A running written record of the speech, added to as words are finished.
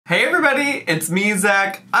everybody, it's me,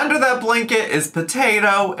 Zach. Under that blanket is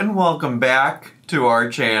Potato, and welcome back to our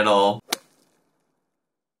channel.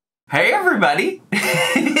 Hey everybody,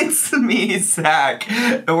 it's me, Zach,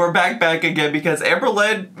 and we're back again because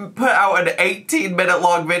Amberlynn put out an 18-minute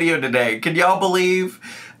long video today. Can y'all believe?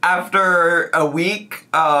 After a week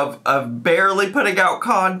of barely putting out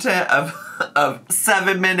content, of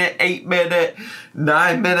 7-minute, 8-minute,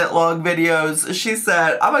 9-minute long videos, she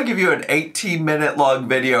said, I'm gonna give you an 18-minute long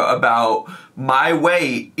video about my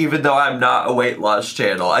weight, even though I'm not a weight loss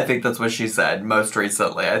channel. I think that's what she said most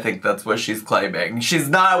recently. I think that's what she's claiming. She's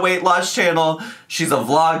not a weight loss channel, she's a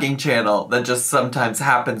vlogging channel that just sometimes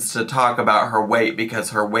happens to talk about her weight because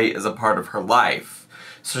her weight is a part of her life.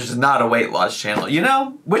 So she's not a weight loss channel, you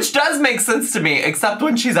know? Which does make sense to me, except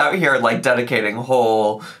when she's out here, like, dedicating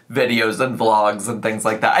whole videos and vlogs and things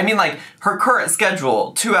like that. I mean, like, her current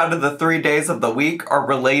schedule, 2 out of the 3 days of the week are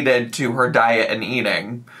related to her diet and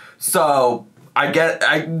eating. So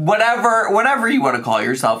whatever you want to call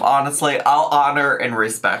yourself, honestly, I'll honor and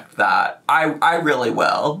respect that. I really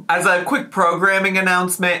will. As a quick programming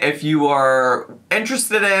announcement, if you are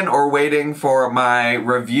interested in or waiting for my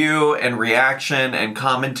review and reaction and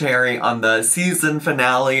commentary on the season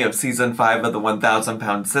finale of season 5 of the 1,000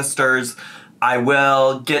 Pound Sisters, I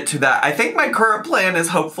will get to that. I think my current plan is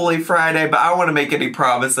hopefully Friday, but I don't want to make any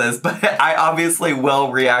promises, but I obviously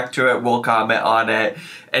will react to it, will comment on it,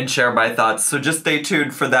 and share my thoughts. So just stay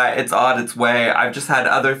tuned for that. It's on its way. I've just had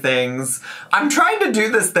other things. I'm trying to do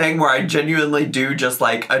this thing where I genuinely do just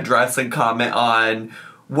like address and comment on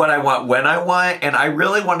what I want when I want, and I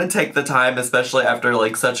really want to take the time, especially after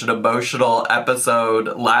like such an emotional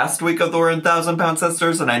episode last week of the 1,000 Pound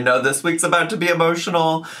Sisters, and I know this week's about to be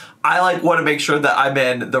emotional. I like want to make sure that I'm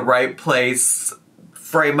in the right place,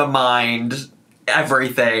 frame of mind,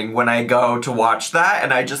 everything when I go to watch that,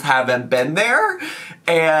 and I just haven't been there.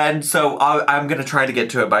 And so I'm gonna try to get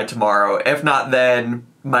to it by tomorrow. If not, then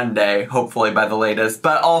Monday, hopefully by the latest.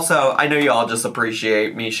 But also, I know you all just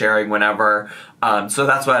appreciate me sharing whenever, so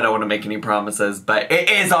that's why I don't want to make any promises, but it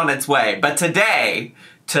is on its way. But today,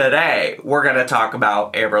 we're gonna talk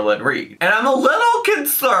about Amberlynn Reid. And I'm a little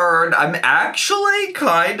concerned, I'm actually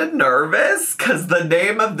kind of nervous, because the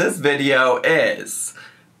name of this video is,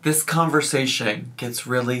 This Conversation Gets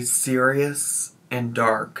Really Serious and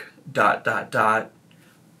Dark, ...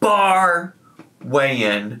 bar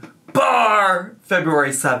weigh-in, bar February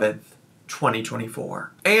 7th,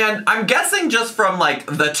 2024. And I'm guessing just from like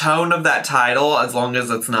the tone of that title, as long as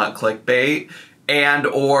it's not clickbait, and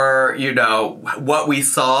or, you know, what we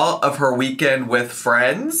saw of her weekend with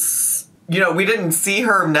friends, you know, we didn't see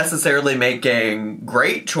her necessarily making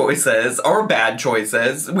great choices or bad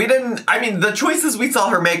choices. I mean, the choices we saw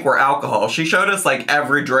her make were alcohol. She showed us like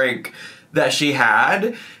every drink that she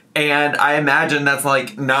had, and I imagine that's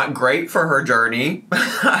like not great for her journey.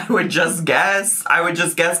 I would just guess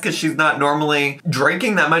because she's not normally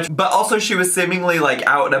drinking that much, but also she was seemingly like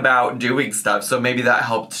out and about doing stuff, so maybe that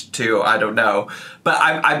helped too, I don't know. But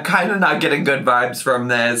I'm kind of not getting good vibes from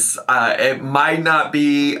this. It might not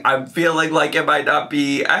be, I'm feeling like it might not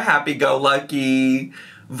be a happy-go-lucky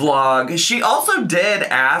vlog. She also did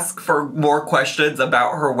ask for more questions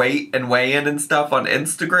about her weight and weigh-in and stuff on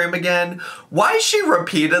Instagram again. Why she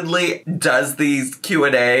repeatedly does these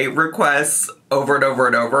Q&A requests over and over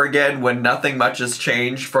and over again when nothing much has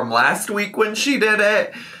changed from last week when she did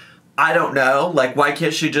it, I don't know. Like, why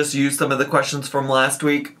can't she just use some of the questions from last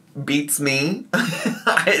week? Beats me.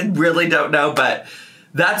 I really don't know, but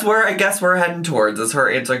that's where I guess we're heading towards, is her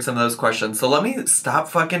answering some of those questions. So let me stop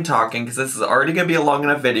fucking talking, because this is already going to be a long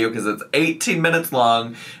enough video, because it's 18 minutes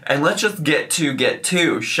long. And let's just get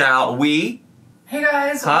to, shall we? Hey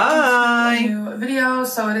guys, hi. Welcome to a new video.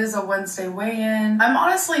 So it is a Wednesday weigh-in. I'm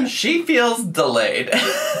honestly... She feels delayed.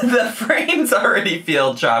 The frames already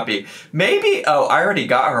feel choppy. Maybe, oh, I already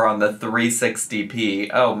got her on the 360p.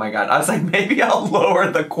 Oh my god. I was like, maybe I'll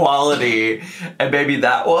lower the quality and maybe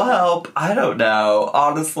that will help. I don't know.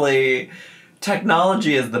 Honestly,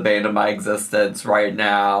 technology is the bane of my existence right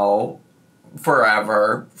now.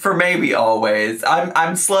 Forever. For maybe always.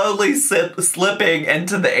 I'm slowly slipping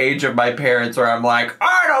into the age of my parents where I'm like,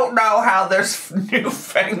 I don't know how this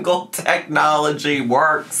newfangled technology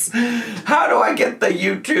works. How do I get the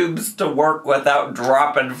YouTubes to work without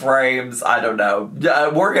dropping frames? I don't know.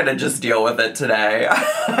 We're gonna just deal with it today.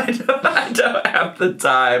 I don't have the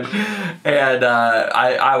time. And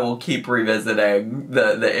I will keep revisiting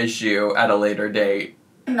the issue at a later date.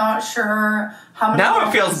 Not sure how many now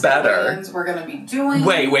it feels better. We're gonna be doing.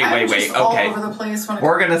 Wait. Okay. All over the place when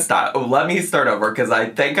we're gonna stop. Let me start over because I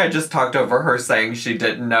think I just talked over her saying she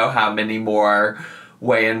didn't know how many more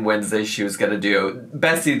weigh-in Wednesday she was gonna do.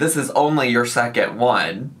 Bestie, this is only your second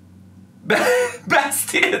one.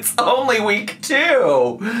 Bestie, it's only week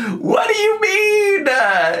 2. What do you mean?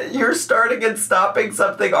 You're starting and stopping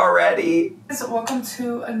something already? Welcome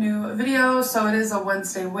to a new video. So it is a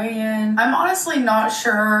Wednesday weigh-in. I'm honestly not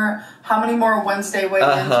sure how many more Wednesday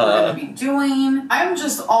weigh-ins we're going to be doing. I'm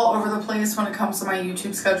just all over the place when it comes to my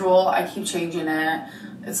YouTube schedule. I keep changing it.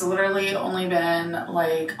 It's literally only been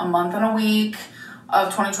like a month and a week of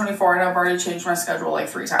 2024, and I've already changed my schedule like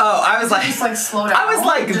 3 times. Oh, I was like, just like slow down. I was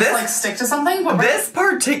like, just this, like stick to something. But this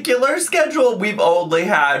particular schedule we've only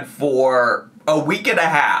had for a week and a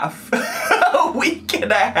half. A week and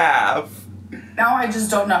a half. Now I just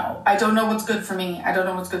don't know. I don't know what's good for me. I don't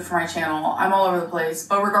know what's good for my channel. I'm all over the place.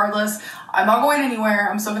 But regardless, I'm not going anywhere.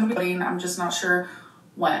 I'm still going to be putting. I'm just not sure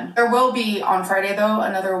when. There will be on Friday though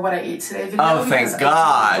another What I Ate Today video. Oh, thank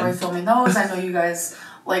God. I enjoy filming those. I know you guys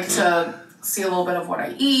like to see a little bit of what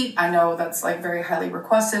I eat. I know that's like very highly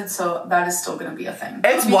requested, so that is still gonna be a thing.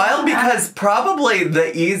 It's wild because probably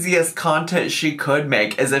the easiest content she could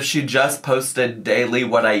make is if she just posted daily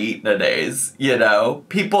what I eat in a days, you know?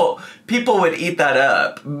 People would eat that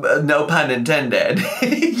up, no pun intended.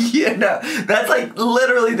 You know, that's like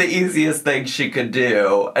literally the easiest thing she could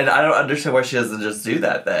do, and I don't understand why she doesn't just do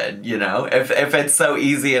that then, you know? If it's so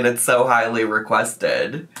easy and it's so highly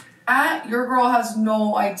requested. Your girl has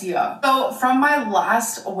no idea. So from my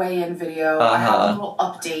last weigh-in video, I have a little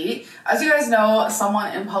update. As you guys know,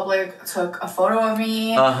 someone in public took a photo of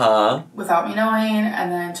me without me knowing, and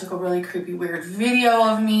then took a really creepy, weird video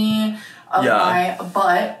of me, of my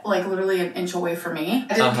butt, like literally an inch away from me.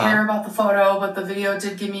 I didn't care about the photo, but the video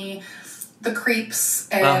did give me the creeps,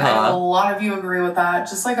 and I know a lot of you agree with that.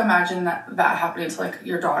 Just like imagine that happening to like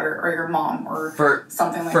your daughter or your mom or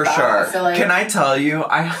something like that. For sure. I feel like, can I tell you,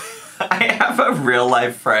 I have a real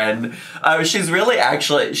life friend. She really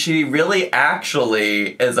actually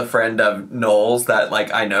is a friend of Noel's that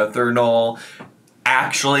like I know through Noel.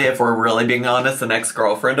 Actually, if we're really being honest, an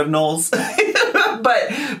ex-girlfriend of Noel's.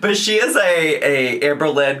 But she is a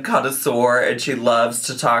Amberlynn connoisseur, and she loves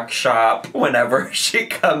to talk shop whenever she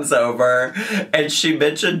comes over. And she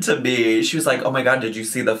mentioned to me, she was like, "Oh my God, did you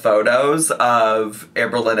see the photos of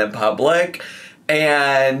Amberlynn in public?"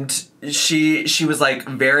 And she was like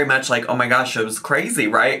very much like, "Oh my gosh, it was crazy,"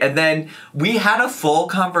 right? And then we had a full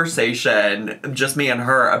conversation, just me and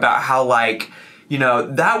her, about how like, you know,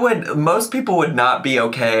 most people would not be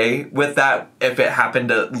okay with that if it happened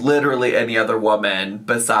to literally any other woman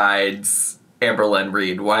besides Amberlynn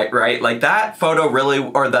Reed, right? Like that photo really,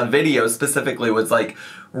 or the video specifically, was like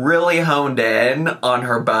really honed in on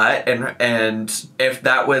her butt, and if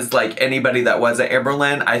that was like anybody that wasn't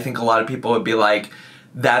Amberlynn, I think a lot of people would be like,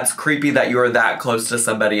 that's creepy that you were that close to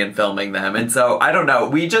somebody and filming them. And so I don't know,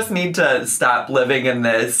 we just need to stop living in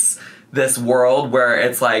this world where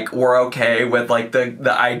it's like we're okay with like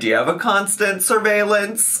the idea of a constant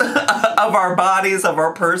surveillance of our bodies, of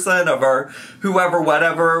our person, of our whoever,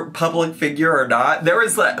 whatever, public figure or not. There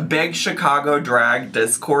was a big Chicago drag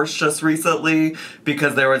discourse just recently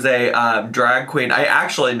because there was a drag queen. I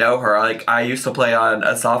actually know her. Like I used to play on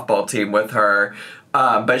a softball team with her,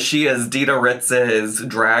 but she is Dita Ritz's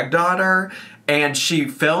drag daughter. And she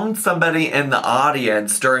filmed somebody in the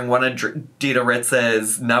audience during one of Dita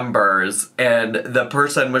Ritz's numbers, and the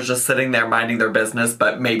person was just sitting there minding their business,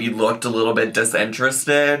 but maybe looked a little bit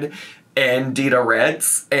disinterested in Dita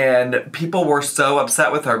Ritz, and people were so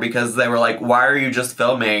upset with her because they were like, why are you just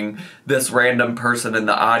filming this random person in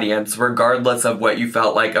the audience, regardless of what you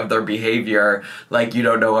felt like of their behavior, like you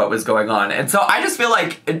don't know what was going on. And so I just feel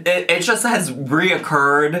like it just has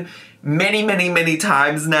reoccurred many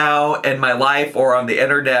times now in my life or on the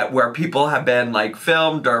internet where people have been like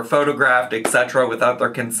filmed or photographed, etc., without their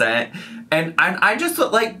consent. And I just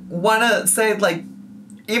like want to say, like,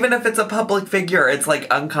 even if it's a public figure, it's like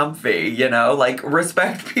uncomfy, you know, like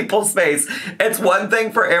respect people's space. It's one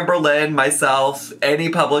thing for Amberlynn, myself, any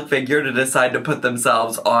public figure to decide to put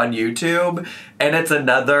themselves on YouTube. And it's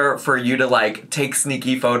another for you to like take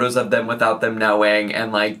sneaky photos of them without them knowing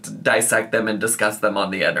and like dissect them and discuss them on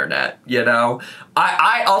the internet, you know?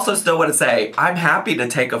 I also still want to say, I'm happy to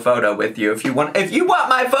take a photo with you. If you want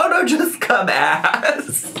my photo, just come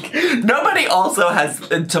ask. Nobody also has,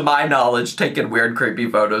 to my knowledge, taken weird, creepy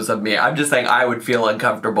photos of me. I'm just saying I would feel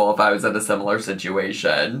uncomfortable if I was in a similar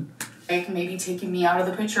situation. Like maybe taking me out of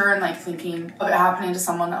the picture and like thinking of it happening to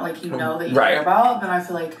someone that like you know that you care about, then I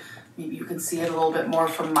feel like maybe you can see it a little bit more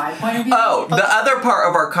from my point of view. Oh, the other part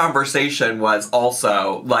of our conversation was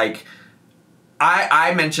also like,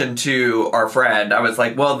 I mentioned to our friend, I was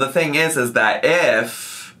like, well, the thing is that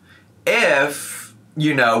if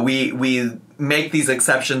you know, we make these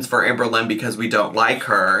exceptions for Amberlynn because we don't like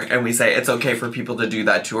her, and we say it's okay for people to do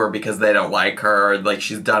that to her because they don't like her, or like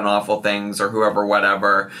she's done awful things or whoever,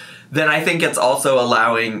 whatever, then I think it's also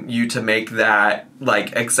allowing you to make that,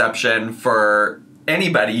 like, exception for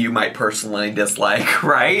anybody you might personally dislike,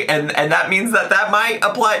 right? And that means that might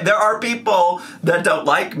apply. There are people that don't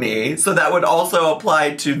like me, so that would also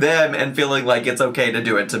apply to them and feeling like it's okay to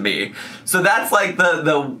do it to me. So that's like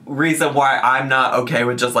the reason why I'm not okay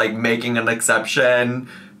with just like making an exception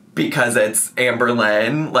because it's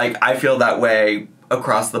Amberlynn. Like, I feel that way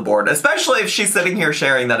across the board, especially if she's sitting here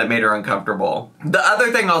sharing that it made her uncomfortable. The other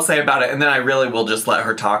thing I'll say about it, and then I really will just let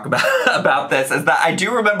her talk about this, is that I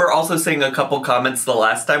do remember also seeing a couple comments the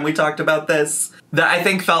last time we talked about this that I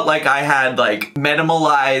think felt like I had, like,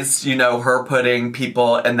 minimalized, you know, her putting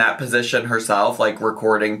people in that position herself, like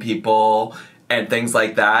recording people and things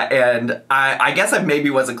like that. And I guess I maybe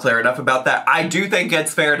wasn't clear enough about that. I do think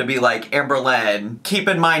it's fair to be like, Amberlynn, keep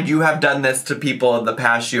in mind you have done this to people in the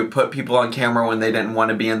past. You have put people on camera when they didn't want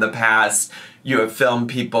to be in the past. You have filmed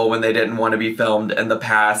people when they didn't want to be filmed in the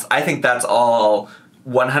past. I think that's all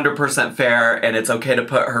 100% fair, and it's okay to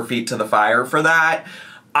put her feet to the fire for that.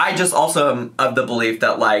 I just also am of the belief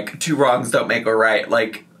that, like, two wrongs don't make a right.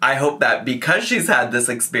 Like, I hope that because she's had this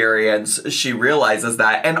experience, she realizes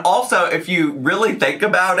that. And also, if you really think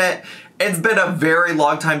about it, it's been a very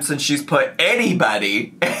long time since she's put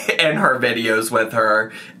anybody in her videos with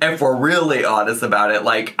her, if we're really honest about it.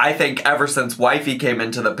 Like, I think ever since Wifey came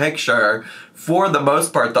into the picture, for the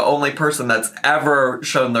most part, the only person that's ever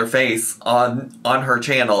shown their face on her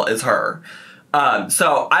channel is her.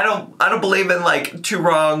 So I don't believe in, like, two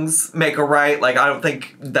wrongs make a right. Like, I don't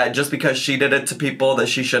think that just because she did it to people that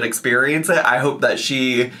she should experience it. I hope that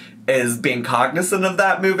she is being cognizant of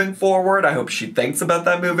that moving forward. I hope she thinks about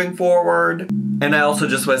that moving forward. And I also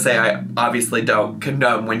just want to say I obviously don't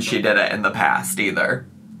condone when she did it in the past either.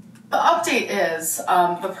 The update is,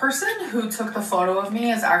 the person who took the photo of me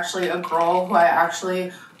is actually a girl who I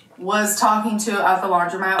actually was talking to at the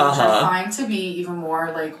laundromat, which I find to be even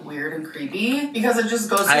more, like, weird and creepy, because it just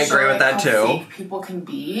goes to show, like, how fake people can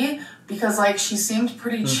be, because, like, she seemed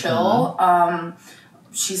pretty chill.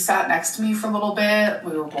 She sat next to me for a little bit.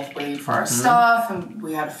 We were both waiting for our stuff, and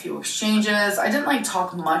we had a few exchanges. I didn't, like,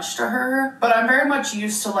 talk much to her, but I'm very much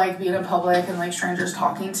used to, like, being in public and, like, strangers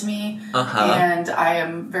talking to me, and I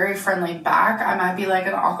am very friendly back. I might be, like,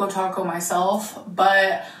 an Akko Taco myself,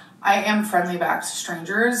 but I am friendly back to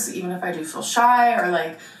strangers, even if I do feel shy or,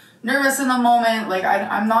 like, nervous in the moment. Like,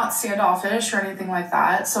 I'm not standoffish or anything like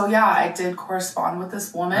that. So, yeah, I did correspond with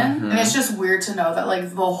this woman. And it's just weird to know that,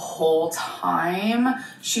 like, the whole time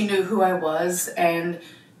she knew who I was, and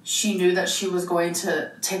she knew that she was going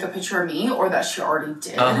to take a picture of me, or that she already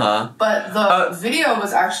did. But the video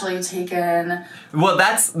was actually taken. Well,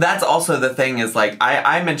 that's also the thing is, like,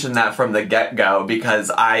 I mentioned that from the get-go because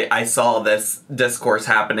I saw this discourse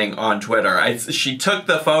happening on Twitter. She took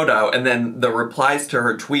the photo, and then the replies to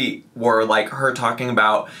her tweet were, like, her talking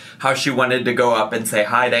about how she wanted to go up and say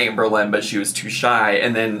hi to Amberlynn, but she was too shy.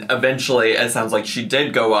 And then eventually it sounds like she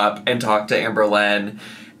did go up and talk to Amberlynn.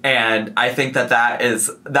 And I think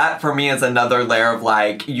that for me is another layer of,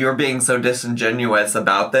 like, you're being so disingenuous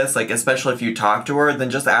about this. Like, especially if you talk to her, then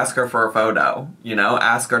just ask her for a photo, you know?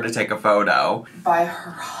 Ask her to take a photo. By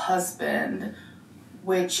her husband,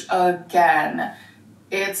 which, again,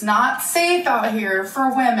 it's not safe out here for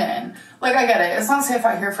women. Like, I get it. It's not safe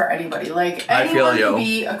out here for anybody. Like, anyone can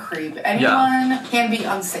be a creep. Anyone can be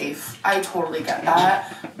unsafe. I totally get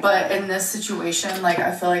that. But in this situation, like,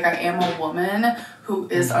 I feel like I am a woman who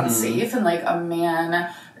is unsafe, and, like, a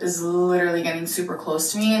man is literally getting super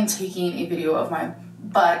close to me and taking a video of my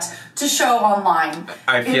butt to show online.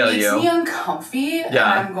 I feel it makes me uncomfy, and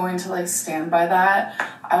I'm going to, like, stand by that.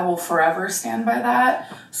 I will forever stand by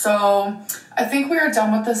that. So I think we are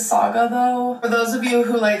done with this saga, though. For those of you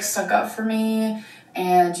who, like, stuck up for me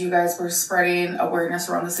and you guys were spreading awareness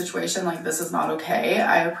around the situation, like, this is not okay.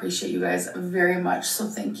 I appreciate you guys very much, so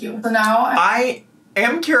thank you. So now I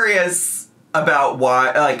am curious about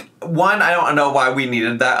why, like, one, I don't know why we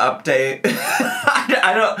needed that update.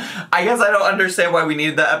 I guess I don't understand why we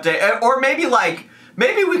needed that update. Or maybe, like,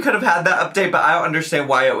 maybe we could have had that update, but I don't understand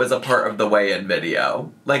why it was a part of the weigh-in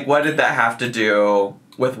video. Like, what did that have to do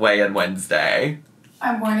with weigh-in Wednesday?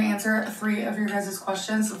 I'm going to answer 3 of your guys'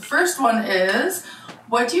 questions. The first one is,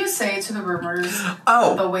 what do you say to the rumors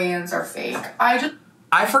that the weigh-ins are fake?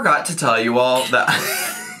 I forgot to tell you all that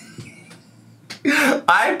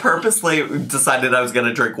I purposely decided I was going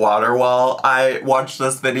to drink water while I watched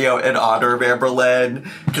this video in honor of Amberlynn,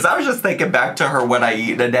 because I was just thinking back to her What I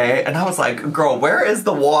Eat in a Day, and I was like, girl, where is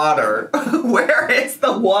the water? Where is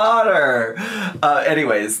the water?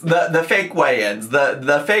 Anyways, the fake weigh-ins,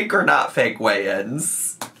 the fake or not fake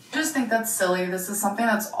weigh-ins. I just think that's silly. This is something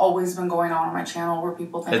that's always been going on my channel where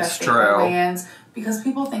people think I fake my weigh-ins because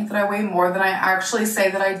people think that I weigh more than I actually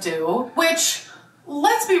say that I do, which,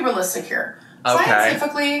 let's be realistic here. Okay.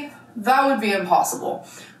 Scientifically, that would be impossible.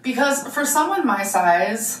 Because for someone my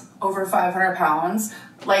size, over 500 pounds,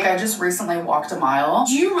 like I just recently walked a mile,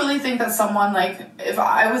 do you really think that someone, like, if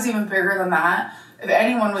I was even bigger than that, if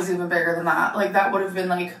anyone was even bigger than that, like that would have been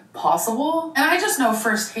like possible? And I just know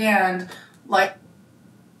firsthand, like,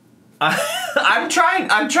 I'm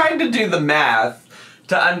trying to do the math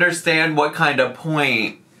to understand what kind of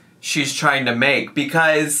point she's trying to make,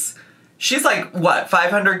 because she's like, what,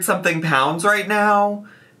 500 something pounds right now?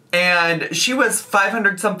 And she was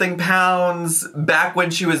 500 something pounds back when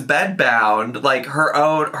she was bedbound, like her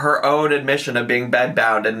own admission of being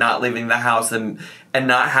bedbound and not leaving the house and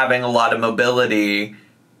not having a lot of mobility.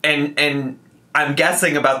 And I'm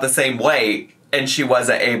guessing about the same weight. And she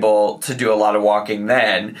wasn't able to do a lot of walking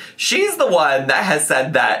then. She's the one that has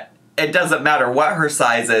said that it doesn't matter what her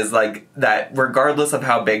size is, like that regardless of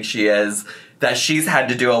how big she is, that she's had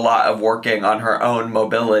to do a lot of working on her own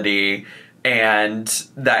mobility, and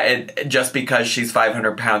that just because she's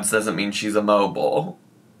 500 pounds doesn't mean she's immobile.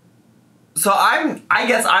 So I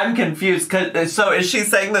guess I'm confused. So is she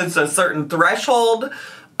saying there's a certain threshold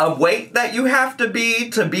of weight that you have to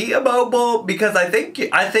be immobile? Because I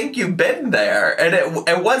think you've been there, and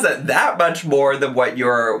it wasn't that much more than what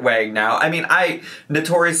you're weighing now. I mean, I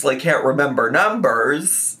notoriously can't remember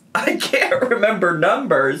numbers.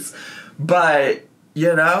 But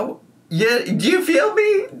you know, do you feel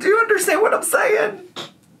me? Do you understand what I'm saying?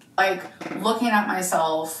 Like looking at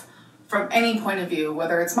myself from any point of view,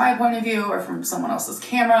 whether it's my point of view or from someone else's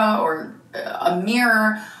camera or a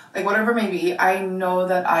mirror, like whatever it may be, I know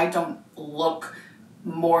that I don't look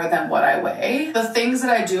more than what I weigh. The things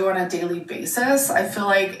that I do on a daily basis, I feel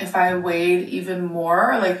like if I weighed even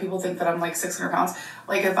more, like people think that I'm like 600 pounds.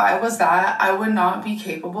 Like if I was that, I would not be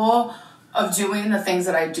capable of doing the things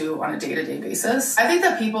that I do on a day-to-day basis. I think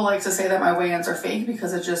that people like to say that my weigh-ins are fake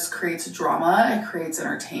because it just creates drama, it creates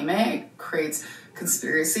entertainment, it creates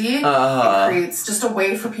conspiracy, it creates just a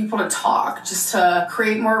way for people to talk, just to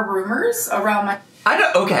create more rumors around my... I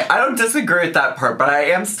don't disagree with that part, but I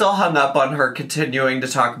am still hung up on her continuing to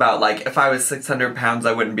talk about, like, if I was 600 pounds,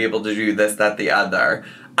 I wouldn't be able to do this, that, the other.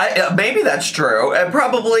 Maybe that's true. It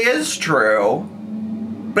probably is true.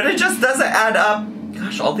 But it just doesn't add up.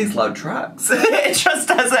 Gosh, all these loud trucks. It just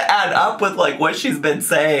doesn't add up with, like, what she's been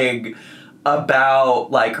saying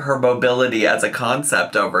about, like, her mobility as a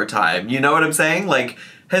concept over time. You know what I'm saying? Like,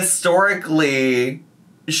 historically,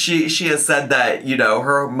 she has said that, you know,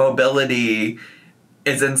 her mobility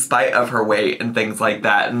is in spite of her weight and things like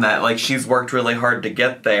that, and that, like, she's worked really hard to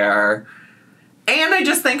get there. And I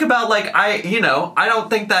just think about, like, I don't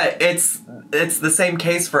think that it's the same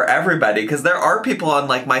case for everybody, because there are people on,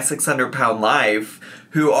 like, my 600-pound life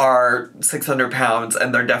who are 600 pounds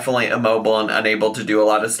and they're definitely immobile and unable to do a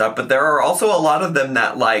lot of stuff, but there are also a lot of them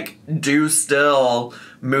that, like, do still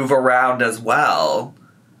move around as well.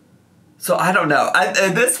 So I don't know.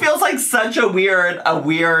 This feels like such a weird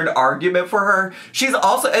argument for her.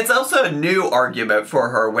 It's also a new argument for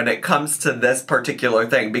her when it comes to this particular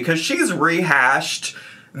thing, because she's rehashed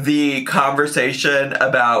the conversation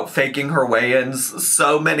about faking her weigh-ins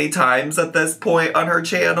so many times at this point on her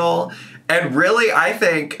channel. And really, I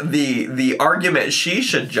think the argument she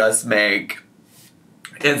should just make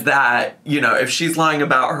is that, you know, if she's lying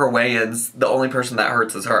about her weigh-ins, the only person that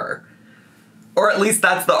hurts is her. Or at least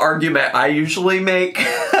that's the argument I usually make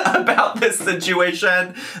about this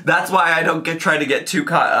situation. That's why I don't try to get too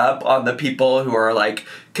caught up on the people who are, like,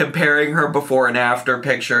 comparing her before and after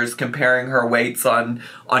pictures, comparing her weights on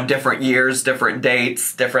different years, different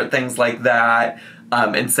dates, different things like that,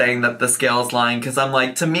 and saying that the scale's lying. Because I'm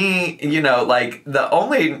like, to me, you know, like, the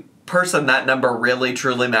only person that number really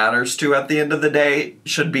truly matters to at the end of the day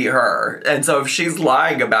should be her. And so if she's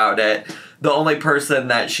lying about it, the only person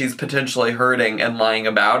that she's potentially hurting and lying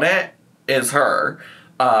about it is her.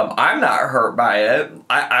 I'm not hurt by it.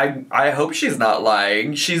 I hope she's not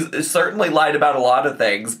lying. She's certainly lied about a lot of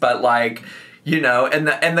things, but, like, you know, in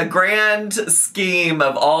the grand scheme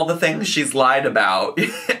of all the things she's lied about,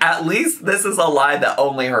 at least this is a lie that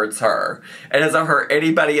only hurts her. It doesn't hurt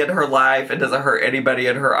anybody in her life. It doesn't hurt anybody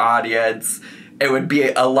in her audience. it would be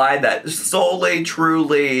a lie that solely,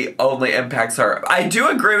 truly only impacts her. I do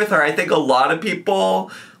agree with her. I think a lot of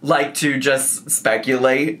people like to just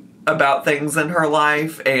speculate about things in her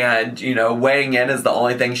life, and, you know, weighing in is the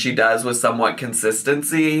only thing she does with somewhat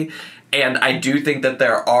consistency. And I do think that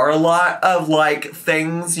there are a lot of, like,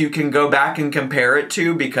 things you can go back and compare it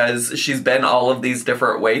to, because she's been all of these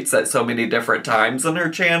different weights at so many different times on her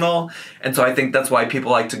channel. And so I think that's why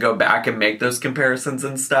people like to go back and make those comparisons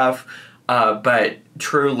and stuff. But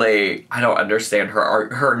truly, I don't understand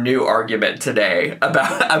her new argument today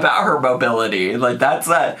about her mobility. Like, that's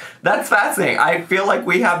fascinating. I feel like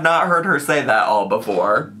we have not heard her say that all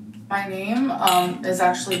before. My name is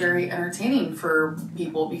actually very entertaining for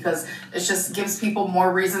people because it just gives people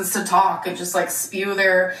more reasons to talk and just, like, spew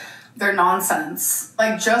their nonsense.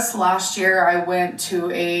 Like, just last year, I went to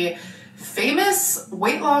a famous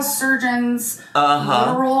weight loss surgeon's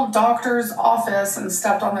literal doctor's office and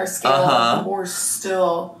stepped on their scale, and people were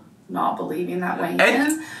still not believing that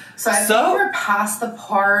weigh-in. So I think we're past the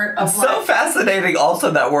part of, like... So fascinating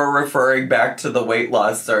also that we're referring back to the weight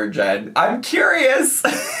loss surgeon. I'm curious.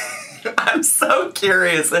 I'm so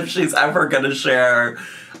curious if she's ever going to share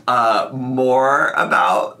more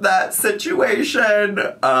about that situation.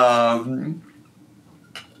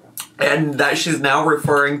 And that she's now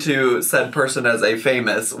referring to said person as a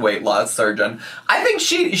famous weight loss surgeon. I think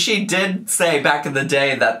she did say back in the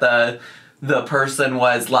day that the person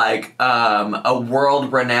was, like, a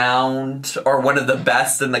world-renowned or one of the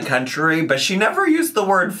best in the country, but she never used the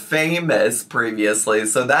word famous previously,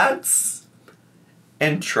 so that's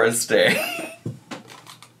interesting.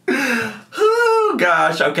 Oh,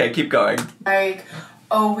 gosh. Okay, keep going. Like,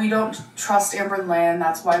 oh, we don't trust Amberlynn,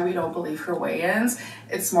 that's why we don't believe her weigh-ins.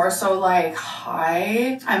 It's more so like,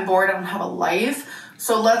 hi, I'm bored, I don't have a life.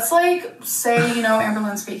 So let's, like, say, you know,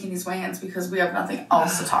 Amberlynn's faking these weigh-ins because we have nothing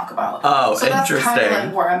else to talk about. Oh, so interesting. So that's kind of,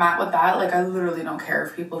 like, where I'm at with that. Like, I literally don't care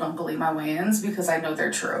if people don't believe my weigh-ins because I know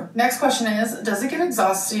they're true. Next question is, does it get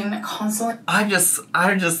exhausting constantly? I'm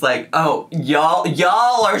just like, oh, y'all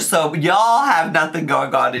have nothing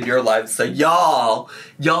going on in your life, so y'all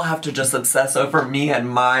have to just obsess over me and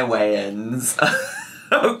my weigh-ins.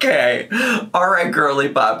 Okay. All right, girly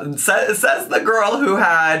pop. Says the girl who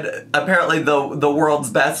had apparently the world's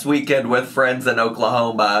best weekend with friends in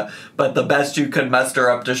Oklahoma, but the best you could muster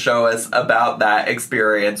up to show us about that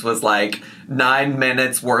experience was like 9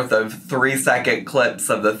 minutes worth of 3-second clips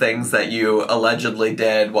of the things that you allegedly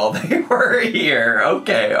did while they were here.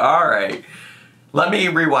 Okay, all right. Let me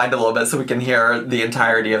rewind a little bit so we can hear the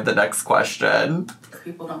entirety of the next question.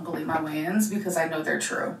 People don't believe my weigh-ins because I know they're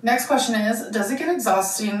true. Next question is, does it get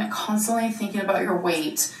exhausting constantly thinking about your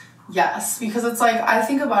weight? Yes, because it's like, I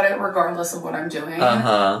think about it regardless of what I'm doing.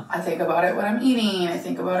 I think about it when I'm eating. I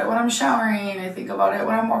think about it when I'm showering. I think about it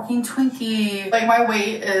when I'm walking Twinkie. Like, my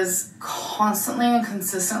weight is constantly and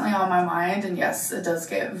consistently on my mind. And yes, it does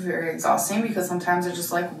get very exhausting because sometimes I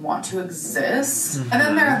just, like, want to exist. And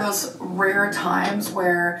then there are those rare times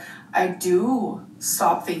where I do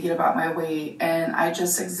stop thinking about my weight and I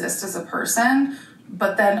just exist as a person.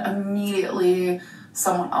 But then immediately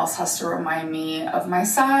someone else has to remind me of my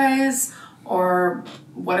size or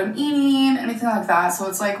what I'm eating, anything like that. So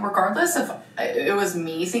it's like, regardless if it was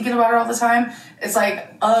me thinking about it all the time, it's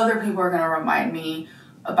like other people are going to remind me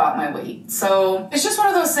about my weight. So it's just one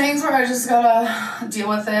of those things where I just gotta deal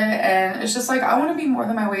with it. And it's just like, I want to be more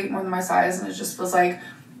than my weight, more than my size. And it just feels like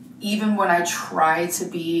even when I try to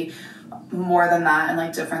be more than that and,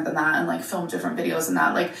 like, different than that and, like, film different videos and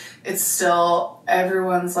that, like, it's still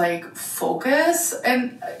everyone's, like, focus.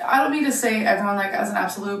 And I don't mean to say everyone, like, as an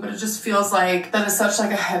absolute, but it just feels like that is such,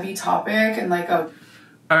 like, a heavy topic and, like, a...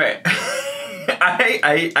 All right.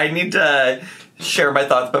 I need to share my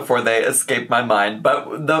thoughts before they escape my mind.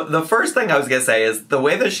 But the first thing I was going to say is the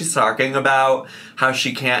way that she's talking about how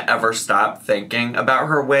she can't ever stop thinking about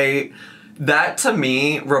her weight, that to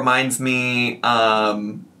me reminds me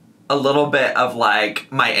a little bit of, like,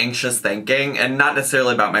 my anxious thinking, and not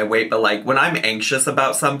necessarily about my weight, but, like, when I'm anxious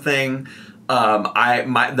about something,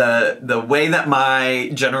 the way that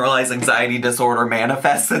my generalized anxiety disorder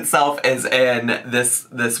manifests itself is in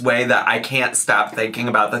this way that I can't stop thinking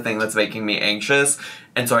about the thing that's making me anxious,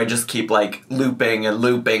 and so I just keep, like, looping and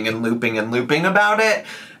looping and looping and looping about it.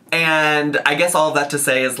 And I guess all of that to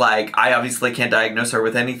say is, like, I obviously can't diagnose her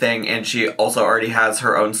with anything, and she also already has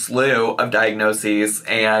her own slew of diagnoses,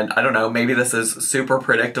 and I don't know, maybe this is super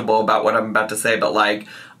predictable about what I'm about to say, but, like,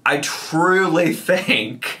 I truly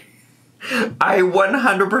think, I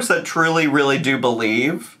 100% truly really do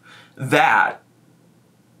believe that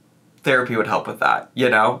therapy would help with that, you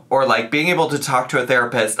know? Or, like, being able to talk to a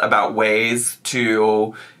therapist about ways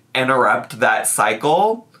to interrupt that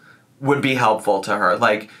cycle would be helpful to her.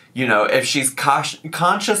 Like, you know, if she's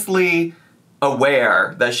consciously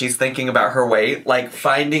aware that she's thinking about her weight, like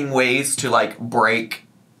finding ways to like break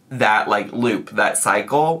that like loop, that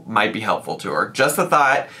cycle might be helpful to her. Just a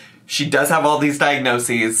thought. She does have all these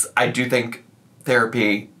diagnoses. I do think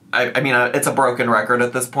therapy, I mean, it's a broken record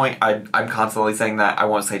at this point. I'm constantly saying that. I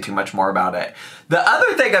won't say too much more about it. The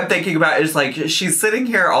other thing I'm thinking about is, like, she's sitting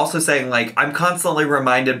here also saying, like, I'm constantly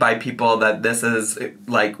reminded by people that this is,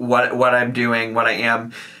 like, what I'm doing, what I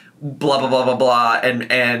am, blah, blah, blah, blah, blah,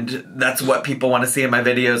 and that's what people want to see in my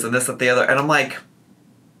videos and this, that, the other. And I'm like,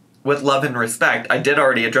 with love and respect, I did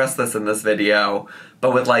already address this in this video,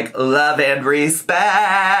 but with, like, love and respect...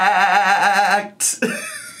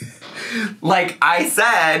 Like I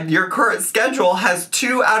said, your current schedule has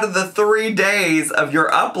 2 out of the 3 days of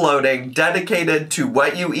your uploading dedicated to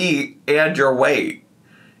what you eat and your weight.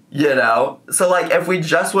 You know? So, like, if we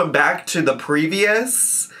just went back to the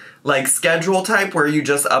previous, like, schedule type where you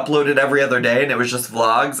just uploaded every other day and it was just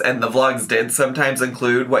vlogs, and the vlogs did sometimes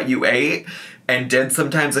include what you ate and did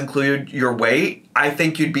sometimes include your weight, I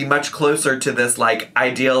think you'd be much closer to this, like,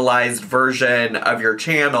 idealized version of your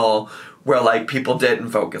channel where, like, people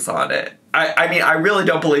didn't focus on it. I mean, I really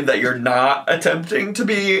don't believe that you're not attempting to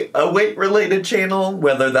be a weight-related channel,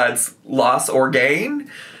 whether that's loss or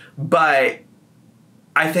gain, but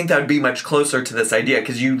I think that would be much closer to this idea,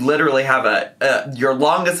 because you literally have your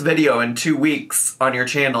longest video in 2 weeks on your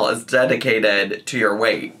channel is dedicated to your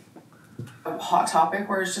weight. A hot topic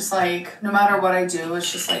where it's just like, no matter what I do,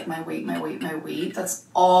 it's just like my weight, my weight, my weight. That's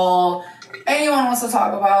all anyone wants to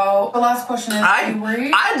talk about. The last question is, are you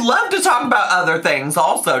worried? I'd love to talk about other things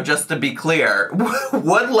also, just to be clear.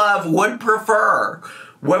 Would have loved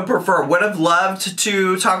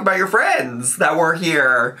to talk about your friends that were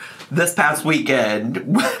here this past weekend.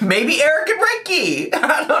 Maybe Eric and Ricky.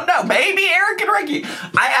 I don't know. Maybe Eric and Ricky.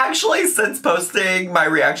 I actually, since posting my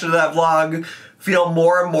reaction to that vlog, feel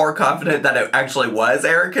more and more confident that it actually was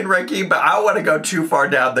Eric and Ricky, but I don't want to go too far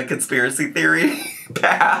down the conspiracy theory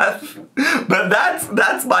path. But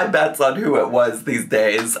that's my bets on who it was these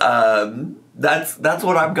days. That's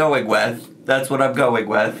what I'm going with. That's what I'm going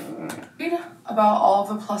with. About all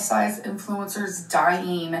the plus size influencers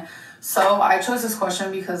dying. So I chose this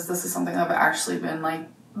question because this is something I've actually been like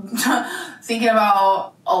thinking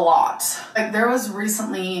about a lot. Like, there was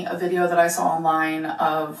recently a video that I saw online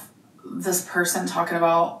of this person talking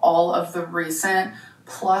about all of the recent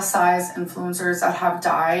plus size influencers that have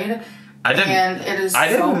died. I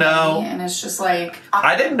didn't know, and it's just like,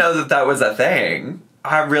 I didn't know that was a thing.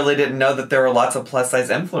 I really didn't know that there were lots of plus size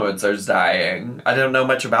influencers dying. I didn't know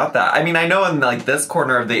much about that. I mean, I know in like this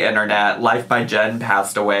corner of the internet, Life by Jen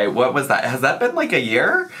passed away. What was that? Has that been like a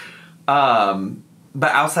year?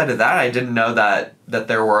 But outside of that, I didn't know that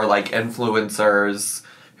there were like influencers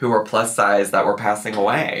who were plus size that were passing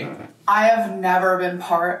away. I have never been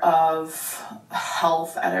part of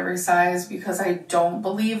health at every size because I don't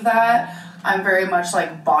believe that. I'm very much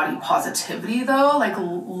like body positivity though. Like,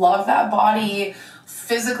 love that body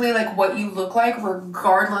physically, like what you look like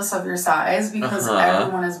regardless of your size, because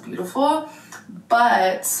everyone is beautiful.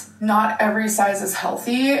 But not every size is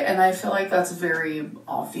healthy, and I feel like that's very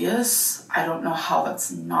obvious. I don't know how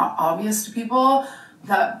that's not obvious to people,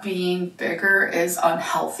 that being bigger is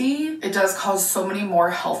unhealthy. It does cause so many more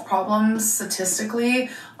health problems statistically.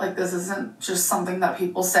 Like, this isn't just something that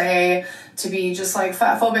people say to be just like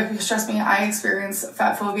fat phobic, because trust me, I experience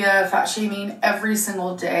fat phobia, fat shaming every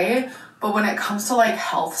single day. But when it comes to like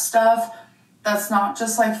health stuff, that's not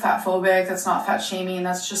just like fat phobic, that's not fat shaming,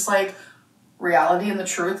 that's just like reality and the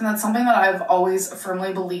truth. And that's something that I've always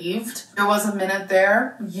firmly believed. There was a minute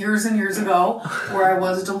there years and years ago where I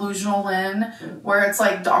was delusional in, where it's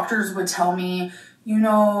like doctors would tell me, you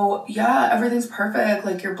know, yeah, everything's perfect,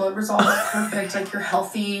 like your blood results are perfect, like you're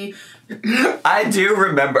healthy. I do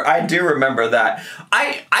remember that.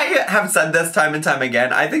 I have said this time and time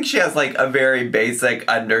again. I think she has like a very basic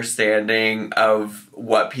understanding of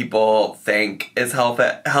what people think is health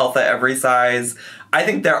at every size. I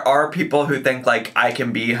think there are people who think like I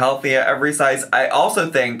can be healthy at every size. I also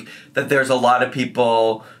think that there's a lot of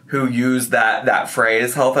people who use that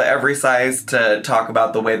phrase, health at every size, to talk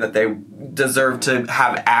about the way that they deserve to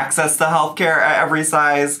have access to healthcare at every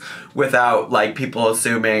size, without like people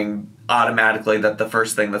assuming automatically that the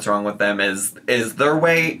first thing that's wrong with them is their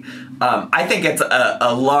weight. I think it's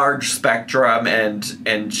a large spectrum,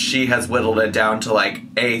 and she has whittled it down to like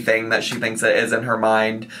a thing that she thinks it is in her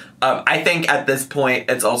mind. I think at this point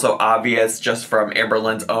it's also obvious just from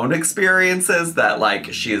Amberlynn's own experiences that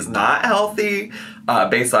like she is not healthy,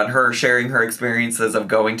 based on her sharing her experiences of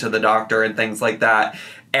going to the doctor and things like that.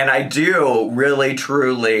 And I do really,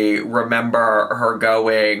 truly remember her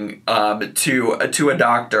going to a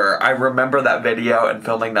doctor. I remember that video and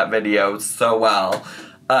filming that video so well,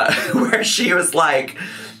 where she was like,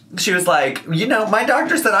 you know, my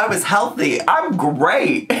doctor said I was healthy. I'm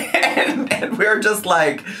great. And we were just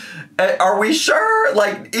like, are we sure?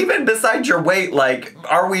 Like, even besides your weight, like,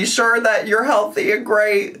 are we sure that you're healthy and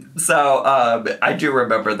great? So, I do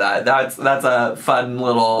remember that. That's a fun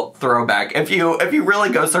little throwback. If you really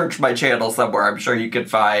go search my channel somewhere, I'm sure you could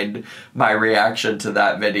find my reaction to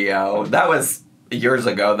that video. That was years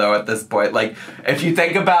ago, though, at this point. Like, if you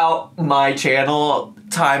think about my channel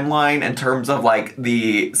timeline in terms of, like,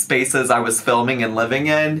 the spaces I was filming and living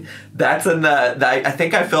in, that's in I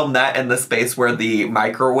think I filmed that in the space where the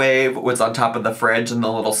microwave was on top of the fridge in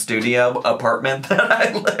the little studio apartment that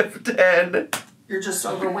I lived in. You're just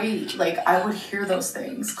overweight. Like, I would hear those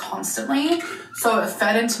things constantly, so it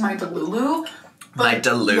fed into my delulu. My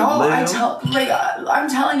delulu? Y'all, I'm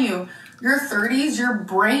telling you, your 30s, your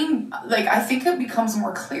brain, like, I think it becomes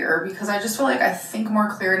more clear, because I just feel like I think more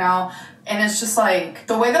clear now. And it's just like,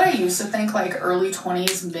 the way that I used to think, like, early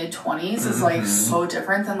 20s, mid 20s is, like, so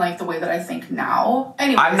different than, like, the way that I think now.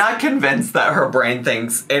 Anyway, I'm not convinced that her brain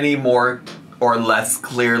thinks any more or less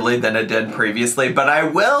clearly than it did previously, but I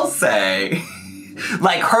will say,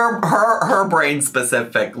 like, her brain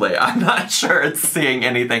specifically, I'm not sure it's seeing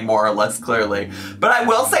anything more or less clearly. But I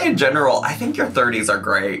will say, in general, I think your 30s are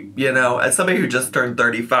great. You know, as somebody who just turned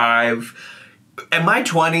 35, and my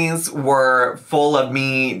 20s were full of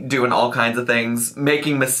me doing all kinds of things,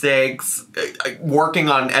 making mistakes, working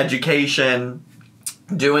on education,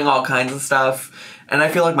 doing all kinds of stuff. And I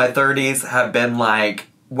feel like my 30s have been like,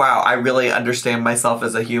 wow, I really understand myself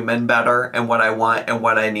as a human better and what I want and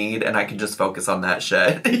what I need, and I can just focus on that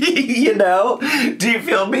shit. You know? Do you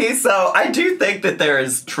feel me? So I do think that there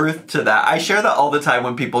is truth to that. I share that all the time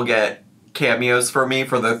when people get cameos for me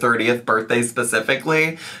for their 30th birthday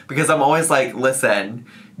specifically, because I'm always like, listen,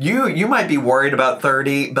 you might be worried about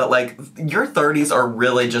 30, but, like, your 30s are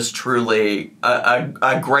really just truly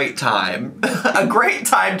a great time. A great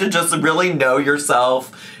time to just really know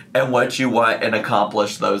yourself and what you want and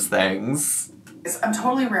accomplish those things. I'm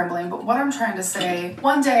totally rambling, but what I'm trying to say,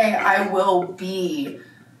 one day I will be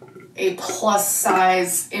a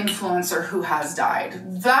plus-size influencer who has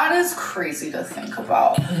died. That is crazy to think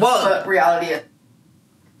about. Well, but reality is...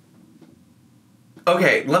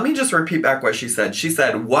 Okay, let me just repeat back what she said. She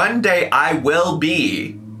said, one day I will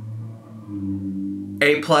be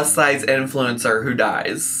a plus-size influencer who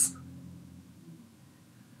dies.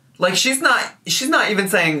 Like, she's not even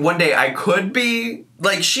saying one day I could be.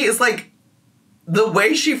 Like, she is like, the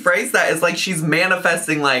way she phrased that is like she's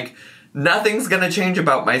manifesting, like, nothing's gonna change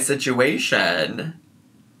about my situation.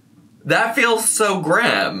 That feels so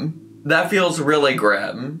grim. That feels really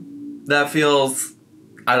grim. That feels,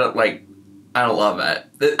 I don't love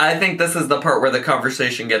it. I think this is the part where the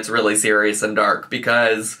conversation gets really serious and dark,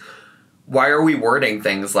 because why are we wording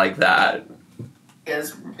things like that?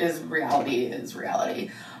 Is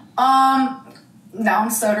reality. Now I'm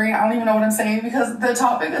stuttering. I don't even know what I'm saying, because the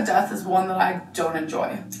topic of death is one that I don't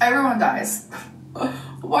enjoy. Everyone dies.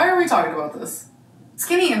 Why are we talking about this?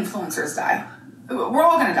 Skinny influencers die. We're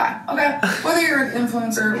all gonna die, okay? Whether you're an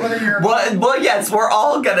influencer, whether you're... Well, yes, we're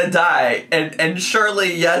all gonna die. And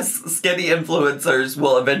surely, yes, skinny influencers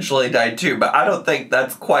will eventually die too, but I don't think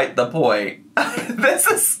that's quite the point. This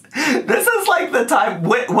is like the time,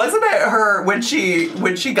 wasn't it her, when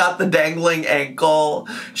she got the dangling ankle,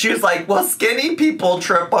 she was like, well, skinny people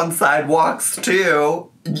trip on sidewalks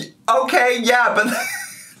too. Okay, yeah, but...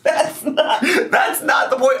 That's not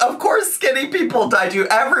the point. Of course skinny people die too.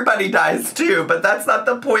 Everybody dies too, but that's not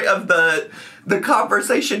the point of the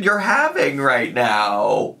conversation you're having right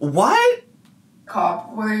now. What?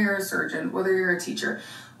 Cop, whether you're a surgeon, whether you're a teacher,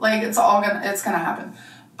 like, it's gonna happen.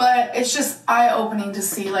 But it's just eye-opening to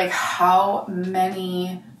see, like, how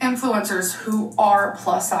many influencers who are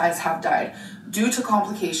plus size have died due to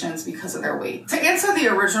complications because of their weight. To answer the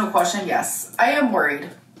original question, yes, I am worried.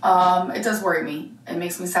 It does worry me. It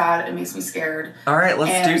makes me sad. It makes me scared. All right,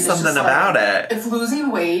 let's do something about it. If losing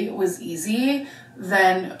weight was easy,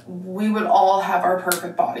 then we would all have our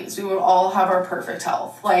perfect bodies. We would all have our perfect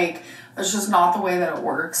health. Like, that's just not the way that it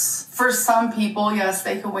works. For some people, yes,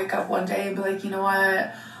 they can wake up one day and be like, you know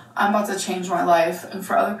what? I'm about to change my life. And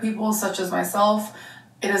for other people, such as myself,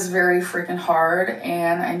 it is very freaking hard,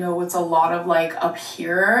 and I know it's a lot of, like, up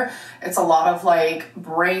here. It's a lot of, like,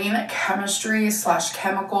 brain chemistry /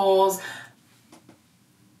 chemicals.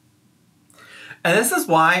 And this is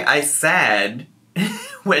why I said,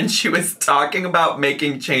 when she was talking about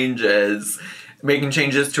making changes making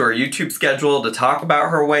changes to her YouTube schedule to talk about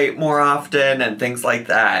her weight more often and things like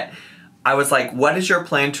that. I was like, what is your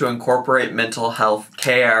plan to incorporate mental health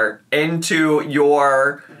care into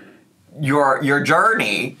your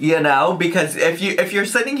journey, you know? Because if you're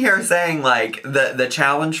sitting here saying like the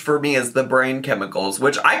challenge for me is the brain chemicals,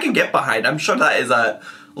 which I can get behind, I'm sure that is a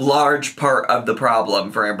large part of the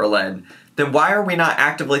problem for Amberlynn, then why are we not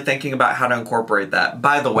actively thinking about how to incorporate that?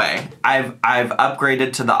 By the way, I've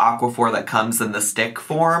upgraded to the Aquaphor that comes in the stick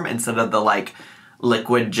form instead of the like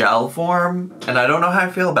liquid gel form, and I don't know how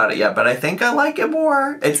I feel about it yet, but I think I like it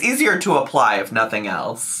more. It's easier to apply if nothing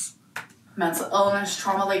else. Mental illness,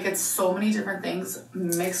 trauma, like it's so many different things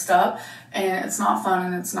mixed up, and it's not fun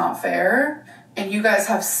and it's not fair. And you guys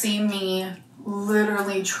have seen me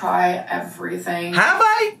literally try everything. Have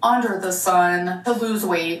I? Under the sun to lose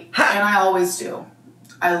weight, and I always do.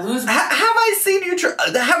 I lose weight. Have I seen you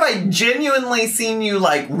have I genuinely seen you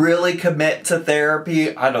like really commit to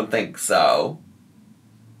therapy? I don't think so.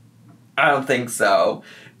 I don't think so.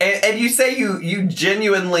 And you say you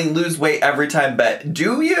genuinely lose weight every time, but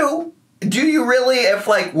do you? Do you really, if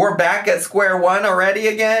like we're back at square one already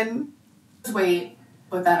again? Weight,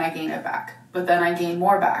 but then I gain it back. But then I gain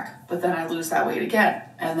more back. But then I lose that weight again.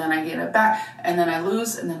 And then I gain it back. And then I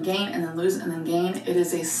lose and then gain and then lose and then gain. It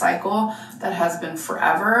is a cycle that has been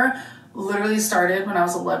forever. Literally started when I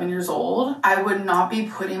was 11 years old. I would not be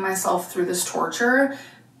putting myself through this torture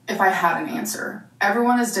if I had an answer.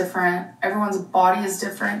 Everyone is different. Everyone's body is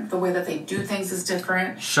different. The way that they do things is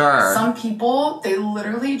different. Sure. Some people, they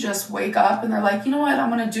literally just wake up and they're like, you know what,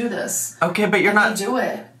 I'm going to do this. Okay, but you're not... They do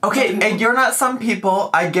it. Okay, and you're not some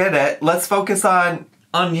people. I get it. Let's focus on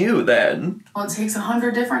you then. Well, it takes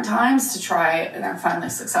 100 different times to try it and they're finally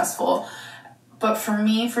successful. But for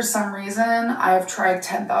me, for some reason, I've tried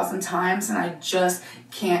 10,000 times and I just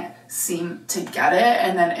can't seem to get it.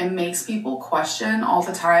 And then it makes people question all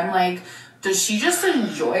the time, like, does she just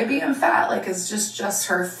enjoy being fat? Like, is just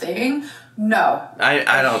her thing? No.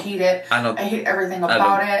 I don't hate it. I hate everything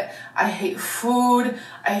about it. I hate food.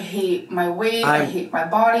 I hate my weight. I hate my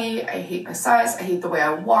body. I hate my size. I hate the way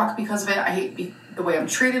I walk because of it. I hate the way I'm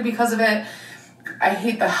treated because of it. I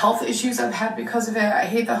hate the health issues I've had because of it. I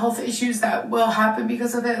hate the health issues that will happen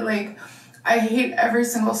because of it. Like, I hate every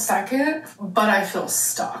single second, but I feel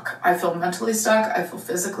stuck. I feel mentally stuck. I feel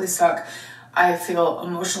physically stuck. I feel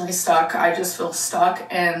emotionally stuck. I just feel stuck.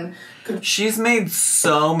 And she's made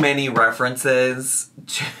so many references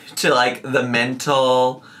to like the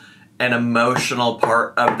mental and emotional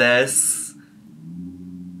part of this.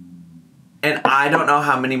 And I don't know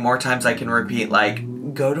how many more times I can repeat,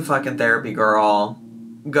 like, go to fucking therapy, girl.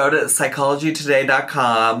 Go to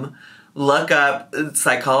psychologytoday.com. Look up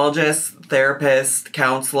psychologists, therapists,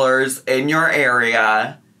 counselors in your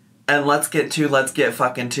area. And let's get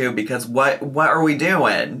fucking to, because what are we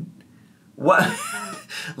doing? What,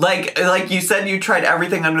 like you said, you tried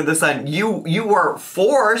everything under the sun. You were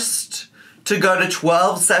forced to go to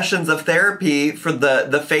 12 sessions of therapy for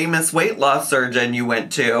the famous weight loss surgeon you went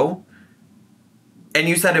to. And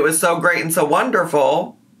you said it was so great and so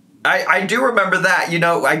wonderful. I do remember that. You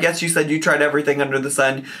know, I guess you said you tried everything under the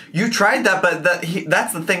sun. You tried that, but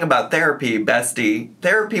that's the thing about therapy, bestie.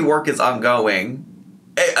 Therapy work is ongoing.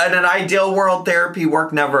 In an ideal world, therapy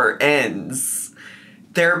work never ends.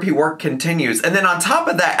 Therapy work continues. And then on top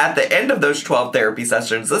of that, at the end of those 12 therapy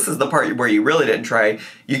sessions, this is the part where you really didn't try.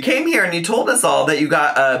 You came here and you told us all that you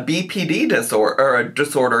got a BPD disorder, or a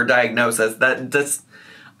disorder diagnosis.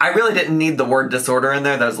 I really didn't need the word disorder in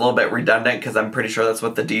there. That was a little bit redundant because I'm pretty sure that's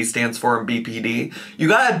what the D stands for in BPD. You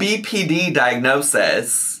got a BPD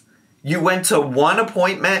diagnosis. You went to one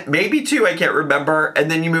appointment, maybe two, I can't remember, and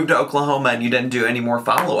then you moved to Oklahoma and you didn't do any more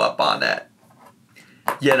follow-up on it.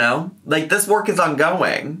 You know? Like, this work is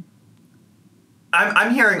ongoing.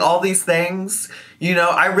 I'm hearing all these things. You know,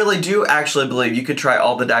 I really do actually believe you could try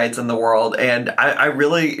all the diets in the world, and I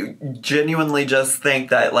really genuinely just think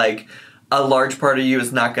that, like, a large part of you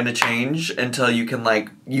is not going to change until you can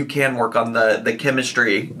work on the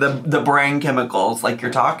chemistry, the brain chemicals like you're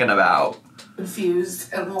talking about.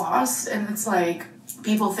 Confused and lost, and it's like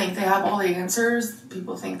people think they have all the answers.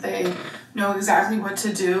 People think they know exactly what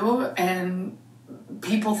to do, and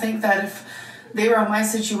people think that if they were in my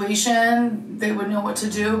situation, they would know what to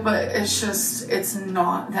do, but it's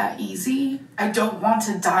not that easy. I don't want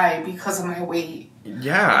to die because of my weight.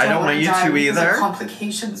 Yeah, I don't want you to either.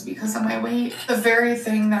 Complications because of my weight. The very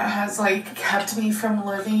thing that has like kept me from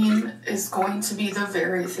living is going to be the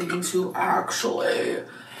very thing to actually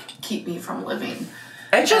keep me from living.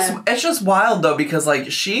 It's just wild though, because like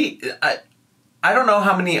I don't know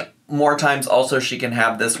how many more times also she can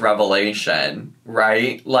have this revelation,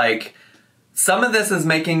 right? Like, some of this is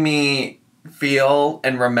making me feel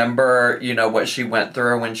and remember, you know, what she went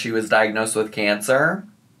through when she was diagnosed with cancer.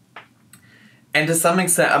 And to some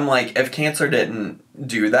extent, I'm like, if cancer didn't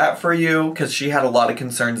do that for you, because she had a lot of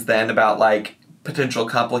concerns then about, like, potential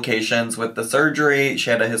complications with the surgery.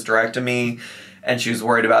 She had a hysterectomy, and she was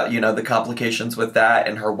worried about, you know, the complications with that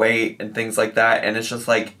and her weight and things like that. And it's just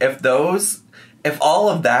like, if all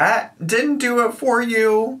of that didn't do it for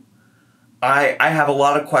you, I have a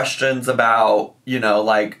lot of questions about, you know,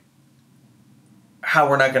 like, how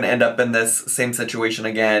we're not going to end up in this same situation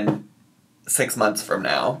again 6 months from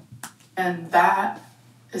now. And that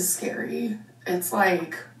is scary. It's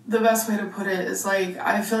like, the best way to put it is like,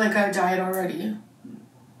 I feel like I died already.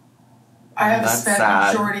 I have spent the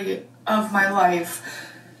majority of my life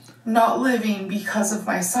not living because of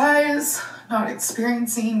my size, not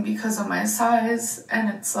experiencing because of my size. And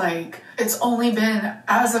it's like, it's only been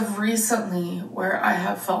as of recently where I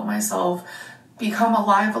have felt myself become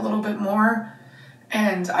alive a little bit more.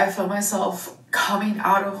 And I feel myself coming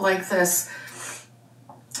out of like this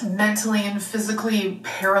mentally and physically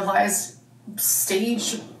paralyzed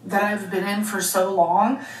stage that I've been in for so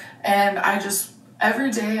long. And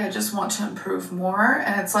every day I just want to improve more.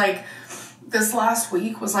 And it's like, this last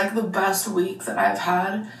week was like the best week that I've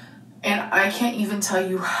had. And I can't even tell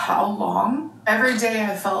you how long. Every day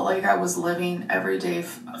I felt like I was living. Every day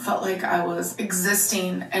felt like I was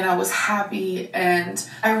existing and I was happy. And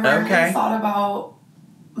I rarely thought about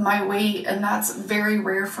my weight, and that's very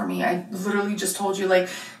rare for me. I literally just told you, like,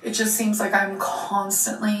 it just seems like I'm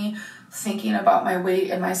constantly thinking about my weight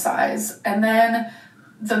and my size. And then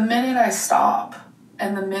the minute I stop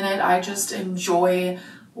and the minute I just enjoy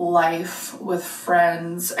life with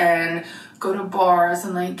friends and go to bars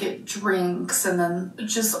and like get drinks and then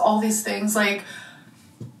just all these things, like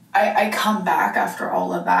I come back after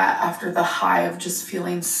all of that, after the high of just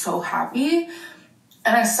feeling so happy,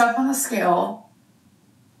 and I step on the scale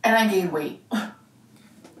and I gain weight.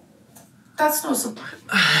 That's no surprise.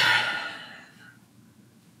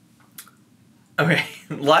 Okay,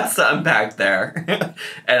 lots to unpack there.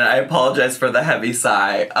 And I apologize for the heavy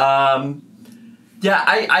sigh. Yeah,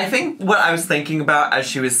 I think what I was thinking about as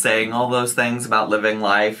she was saying all those things about living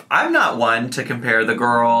life, I'm not one to compare the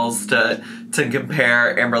girls, to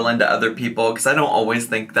compare Amberlynn to other people, because I don't always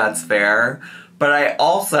think that's fair. But I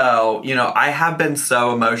also, you know, I have been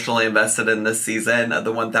so emotionally invested in this season of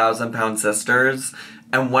the 1,000 Pound Sisters.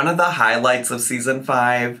 And one of the highlights of season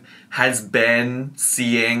 5 has been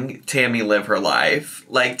seeing Tammy live her life.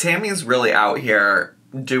 Like, Tammy's really out here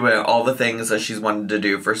doing all the things that she's wanted to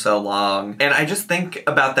do for so long. And I just think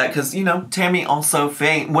about that because, you know, Tammy also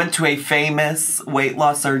went to a famous weight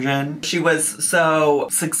loss surgeon. She was so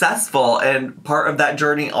successful, and part of that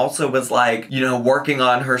journey also was like, you know, working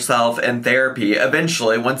on herself in therapy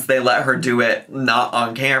eventually once they let her do it not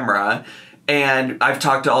on camera. And I've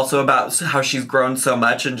talked also about how she's grown so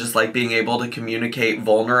much and just like being able to communicate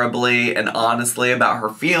vulnerably and honestly about her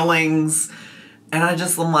feelings. And I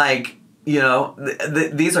just am like, you know,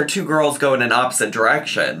 these are two girls going in opposite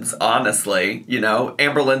directions, honestly. You know,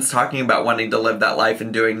 Amberlynn's talking about wanting to live that life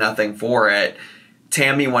and doing nothing for it.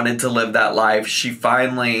 Tammy wanted to live that life. She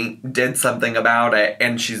finally did something about it,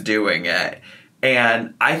 and she's doing it.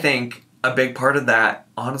 And I think a big part of that,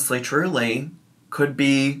 honestly, truly, could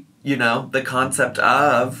be, you know, the concept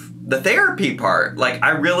of the therapy part. Like,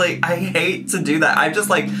 I hate to do that. I'm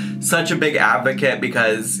just, like, such a big advocate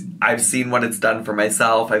because I've seen what it's done for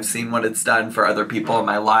myself. I've seen what it's done for other people in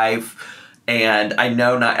my life. And I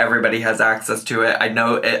know not everybody has access to it. I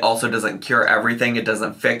know it also doesn't cure everything. It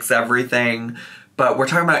doesn't fix everything. But we're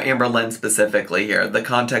talking about Amberlynn specifically here. The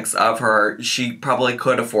context of her, she probably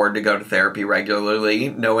could afford to go to therapy regularly,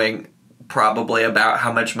 knowing probably about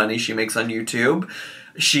how much money she makes on YouTube.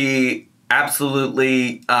 She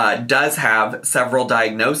absolutely does have several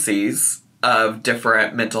diagnoses of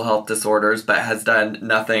different mental health disorders, but has done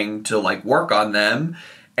nothing to, like, work on them.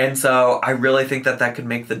 And so I really think that could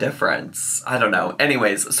make the difference. I don't know.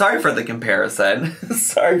 Anyways, sorry for the comparison.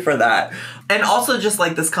 Sorry for that. And also just,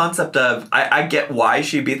 like, this concept of, I get why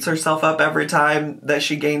she beats herself up every time that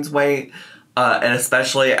she gains weight. And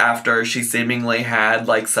especially after she seemingly had,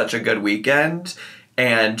 like, such a good weekend.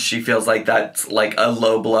 And she feels like that's, like, a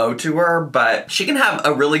low blow to her. But she can have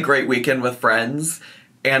a really great weekend with friends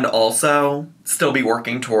and also still be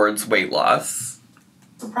working towards weight loss.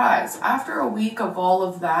 Surprise. After a week of all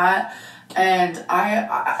of that, and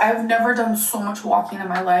I've never done so much walking in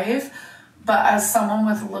my life, but as someone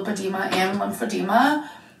with lipedema and lymphedema,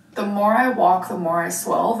 the more I walk, the more I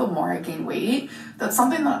swell, the more I gain weight. That's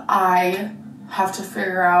something that I have to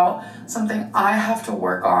figure out, something I have to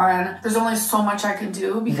work on. There's only so much I can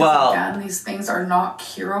do because, again, these things are not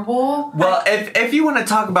curable. Well, if you want to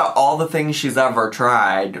talk about all the things she's ever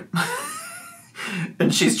tried,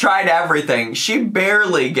 and she's tried everything, she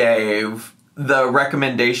barely gave the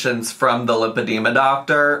recommendations from the lymphedema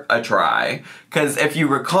doctor a try. Because if you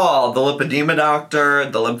recall, the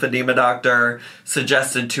lymphedema doctor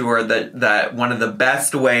suggested to her that one of the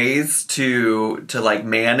best ways to like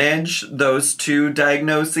manage those two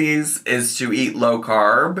diagnoses is to eat low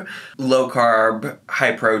carb,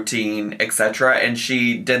 high protein, etc. And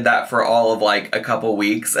she did that for all of like a couple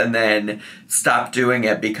weeks and then stopped doing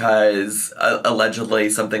it because allegedly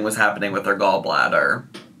something was happening with her gallbladder.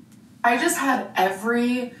 I just had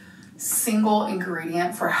every single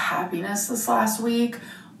ingredient for happiness this last week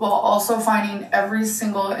while also finding every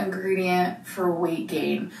single ingredient for weight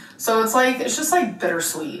gain. So it's just like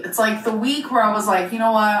bittersweet. It's like the week where I was like, you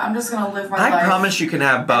know what, I'm just going to live my life. I promise you can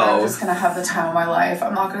have both. I'm just going to have the time of my life.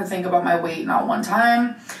 I'm not going to think about my weight not one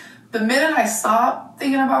time. The minute I stop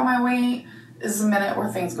thinking about my weight is the minute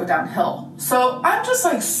where things go downhill. So I'm just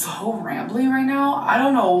like so rambly right now. I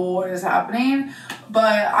don't know what is happening,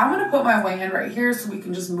 but I'm going to put my weigh-in right here so we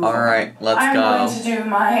can just move on. All right, let's go. I'm going to do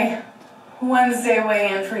my Wednesday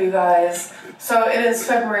weigh-in for you guys. So it is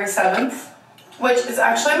February 7th, which is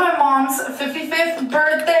actually my mom's 55th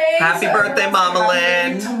birthday. Happy birthday, Mama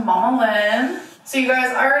Lynn. To Mama Lynn. So you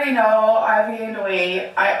guys, I already know I've gained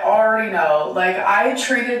weight. I already know. Like, I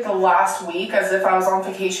treated the last week as if I was on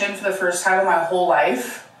vacation for the first time in my whole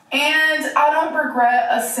life. And I don't regret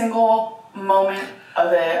a single moment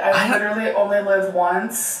of it. I literally only live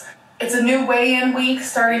once. It's a new weigh-in week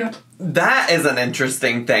starting. That is an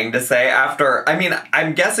interesting thing to say after, I mean,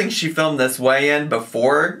 I'm guessing she filmed this weigh-in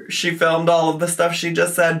before she filmed all of the stuff she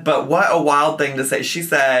just said, but what a wild thing to say. She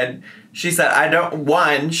said, she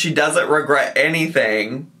doesn't regret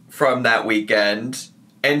anything from that weekend,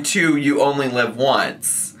 and 2, you only live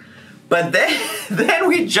once. But then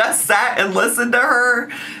we just sat and listened to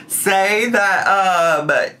her say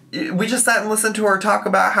that, we just sat and listened to her talk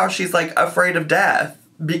about how she's, like, afraid of death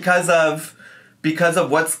because of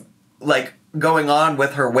what's, like, going on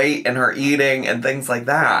with her weight and her eating and things like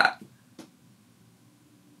that.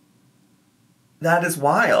 That is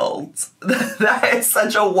wild. That is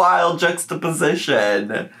such a wild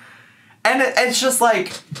juxtaposition. And it's just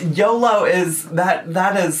like, YOLO is,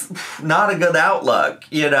 that is not a good outlook,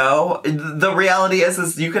 you know? The reality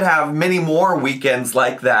is you could have many more weekends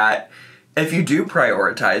like that if you do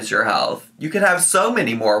prioritize your health. You could have so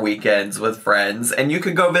many more weekends with friends, and you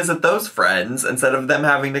could go visit those friends instead of them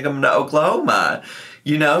having to come to Oklahoma.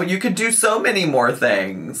 You know, you could do so many more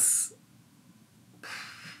things.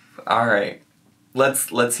 All right.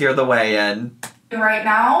 Let's hear the weigh-in. Right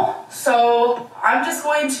now, so I'm just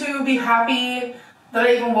going to be happy that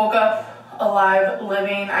I even woke up alive,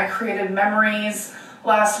 living. I created memories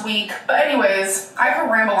last week. But anyways, I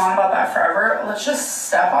could ramble on about that forever. Let's just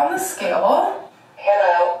step on the scale.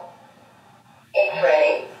 Hello. It's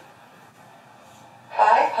ready.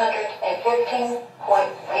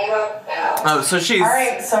 515.0 pounds. Oh, so she's...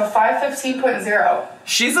 Alright, so 515.0.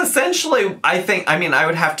 She's essentially, I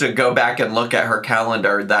would have to go back and look at her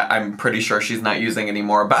calendar that I'm pretty sure she's not using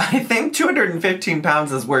anymore, but I think 215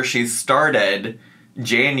 pounds is where she started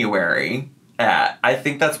January at. I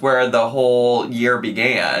think that's where the whole year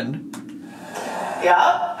began.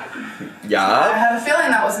 Yup. Yeah. I had a feeling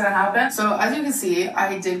that was going to happen. So as you can see,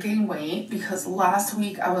 I did gain weight because last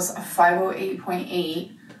week I was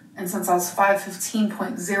 508.8, and since I was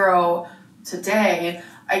 515.0 today,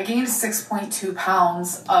 I gained 6.2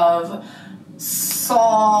 pounds of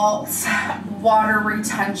salt, water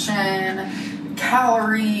retention,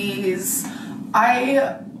 calories.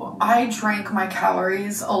 I drank my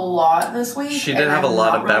calories a lot this week. She did have a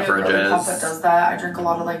lot of beverages. I'm not really a that does that. I drink a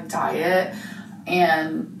lot of like diet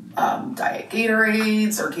and diet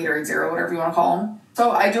Gatorades or Gatorade Zero, whatever you want to call them.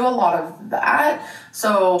 So I do a lot of that.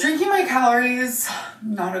 So drinking my calories,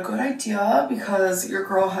 not a good idea because your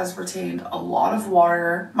girl has retained a lot of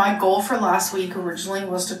water. My goal for last week originally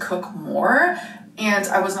was to cook more, and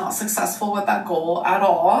I was not successful with that goal at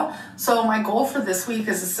all. So my goal for this week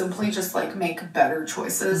is to simply just like make better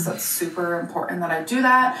choices. That's super important that I do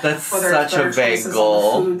that. That's such a vague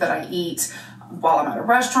goal. On the food that I eat while I'm at a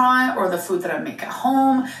restaurant or the food that I make at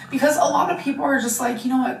home, because a lot of people are just like, you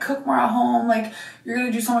know what, cook more at home, like you're gonna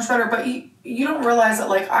do so much better. But you don't realize that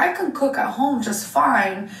like I can cook at home just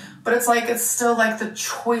fine, but it's like it's still like the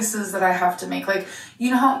choices that I have to make. Like,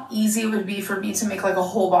 you know how easy it would be for me to make like a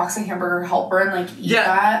whole box of hamburger helper and like eat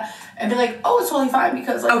that and be like, oh, it's totally fine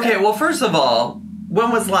because like okay, well, first of all, When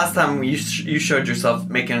was the last time you showed yourself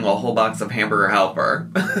making a whole box of Hamburger Helper?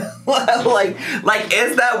 like,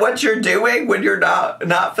 is that what you're doing when you're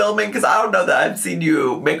not filming? Because I don't know that I've seen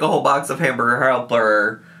you make a whole box of Hamburger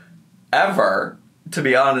Helper ever, to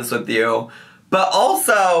be honest with you. But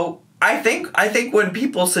also, I think when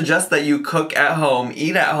people suggest that you cook at home,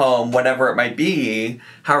 eat at home, whatever it might be,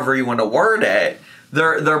 however you want to word it,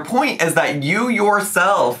 their point is that you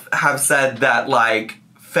yourself have said that, like,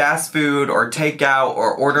 fast food or takeout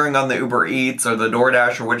or ordering on the Uber Eats or the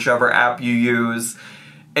DoorDash or whichever app you use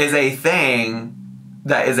is a thing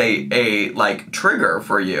that is a like trigger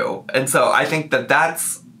for you. And so I think that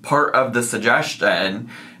that's part of the suggestion.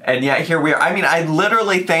 And yet here we are. I mean, I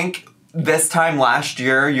literally think this time last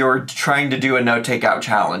year you were trying to do a no takeout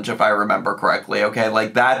challenge, if I remember correctly. Okay,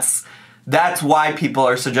 like that's why people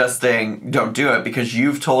are suggesting don't do it, because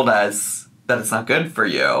you've told us that it's not good for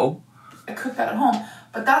you. I cook that at home.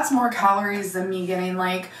 But that's more calories than me getting,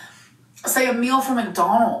 like, say, a meal from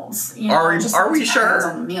McDonald's. You know, are we sure?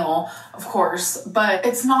 On the meal, of course. But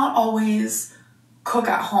it's not always cook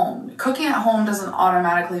at home. Cooking at home doesn't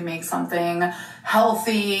automatically make something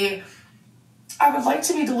healthy. I would like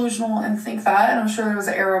to be delusional and think that. And I'm sure there was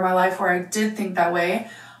an era in my life where I did think that way.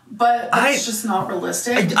 But it's just not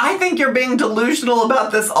realistic. I think you're being delusional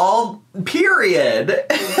about this all, period.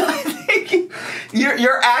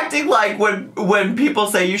 You're acting like when people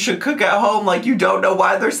say you should cook at home, like you don't know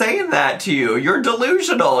why they're saying that to you. You're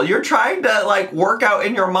delusional. You're trying to, like, work out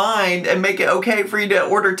in your mind and make it okay for you to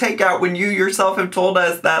order takeout when you yourself have told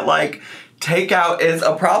us that, like, takeout is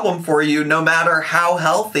a problem for you no matter how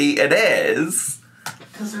healthy it is.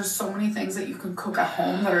 Because there's so many things that you can cook at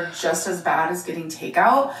home that are just as bad as getting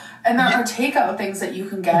takeout. And there are takeout things that you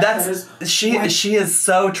can get. She is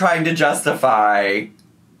so trying to justify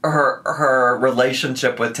her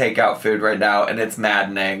relationship with takeout food right now, and it's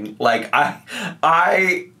maddening. Like, I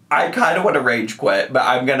kind of want to rage quit, but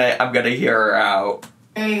I'm gonna hear her out.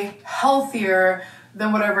 Healthier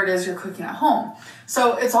than whatever it is you're cooking at home.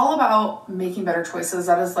 So it's all about making better choices.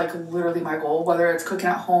 That is, like, literally my goal, whether it's cooking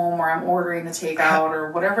at home or I'm ordering the takeout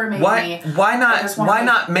or whatever it may be. Why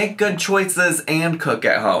not make good choices and cook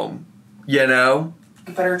at home? You know?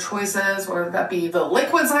 Better choices, whether that be the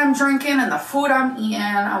liquids I'm drinking and the food I'm eating.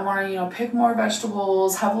 I want to, pick more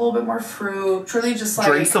vegetables, have a little bit more fruit, truly just, like,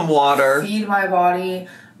 drink some water, feed my body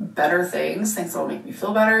better things that'll make me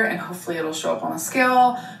feel better, and hopefully it'll show up on a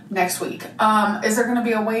scale next week. Is there going to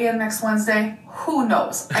be a weigh-in next Wednesday? Who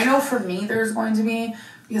knows? I know for me there's going to be,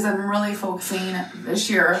 because I'm really focusing this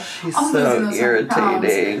year on losing those 100 pounds.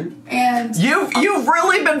 And you've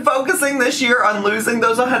really been focusing this year on losing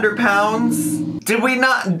those 100 pounds?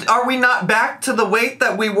 Are we not back to the weight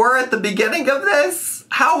that we were at the beginning of this?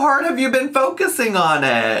 How hard have you been focusing on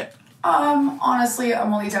it? Honestly,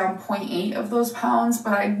 I'm only down 0.8 of those pounds,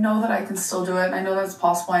 but I know that I can still do it, and I know that's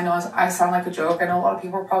possible. I know I sound like a joke. I know a lot of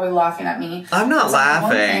people are probably laughing at me. I'm not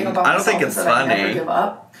laughing. I don't think it's funny. I never give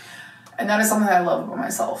up. And that is something that I love about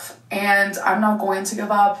myself. And I'm not going to give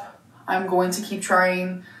up. I'm going to keep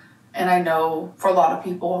trying. And I know for a lot of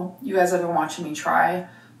people, you guys have been watching me try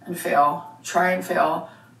and fail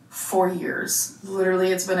for years.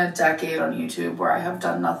 Literally, it's been a decade on YouTube where I have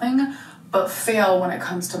done nothing but fail when it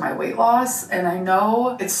comes to my weight loss. And I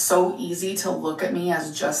know it's so easy to look at me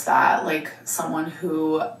as just that, like someone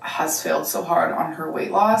who has failed so hard on her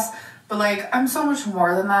weight loss. But, like, I'm so much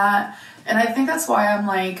more than that. And I think that's why I'm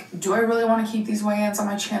like, do I really want to keep these weigh-ins on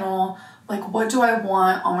my channel? Like, what do I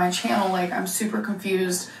want on my channel? Like, I'm super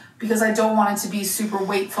confused because I don't want it to be super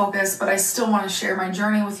weight focused, but I still want to share my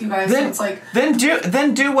journey with you guys. So it's like, then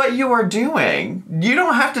do what you are doing. You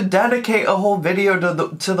don't have to dedicate a whole video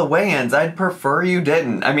to the weigh-ins. I'd prefer you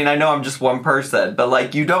didn't. I mean, I know I'm just one person, but,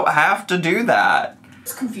 like, you don't have to do that.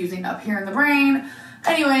 It's confusing up here in the brain.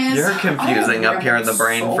 Anyways, you're confusing up here in the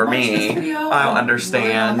brain for me. I don't understand.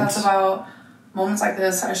 Really know what that's about. Moments like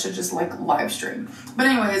this, I should just, like, live stream. But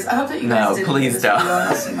anyways, I hope that you guys did please this don't. Video, and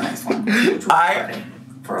I'll see you in the next one, which will be Friday,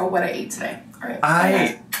 for what I ate today. All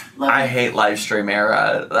right. I hate live stream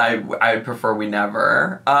era. I prefer we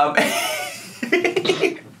never.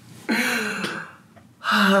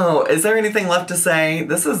 Oh, is there anything left to say?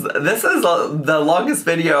 This is the longest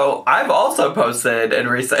video I've also posted in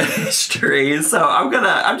recent history, so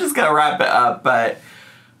I'm just gonna wrap it up. But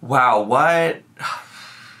wow, what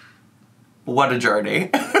a journey!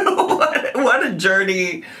 what a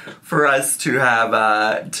journey for us to have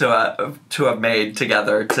made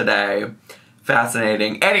together today.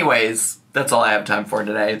 Fascinating. Anyways, that's all I have time for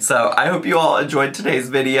today. So I hope you all enjoyed today's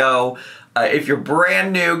video. If you're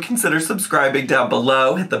brand new, consider subscribing down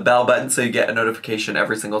below. Hit the bell button so you get a notification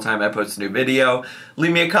every single time I post a new video.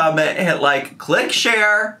 Leave me a comment, hit like, click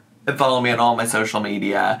share, and follow me on all my social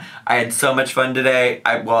media. I had so much fun today.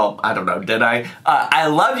 I don't know, did I? I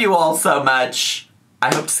love you all so much.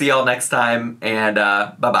 I hope to see y'all next time, and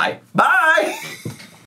bye-bye. Bye!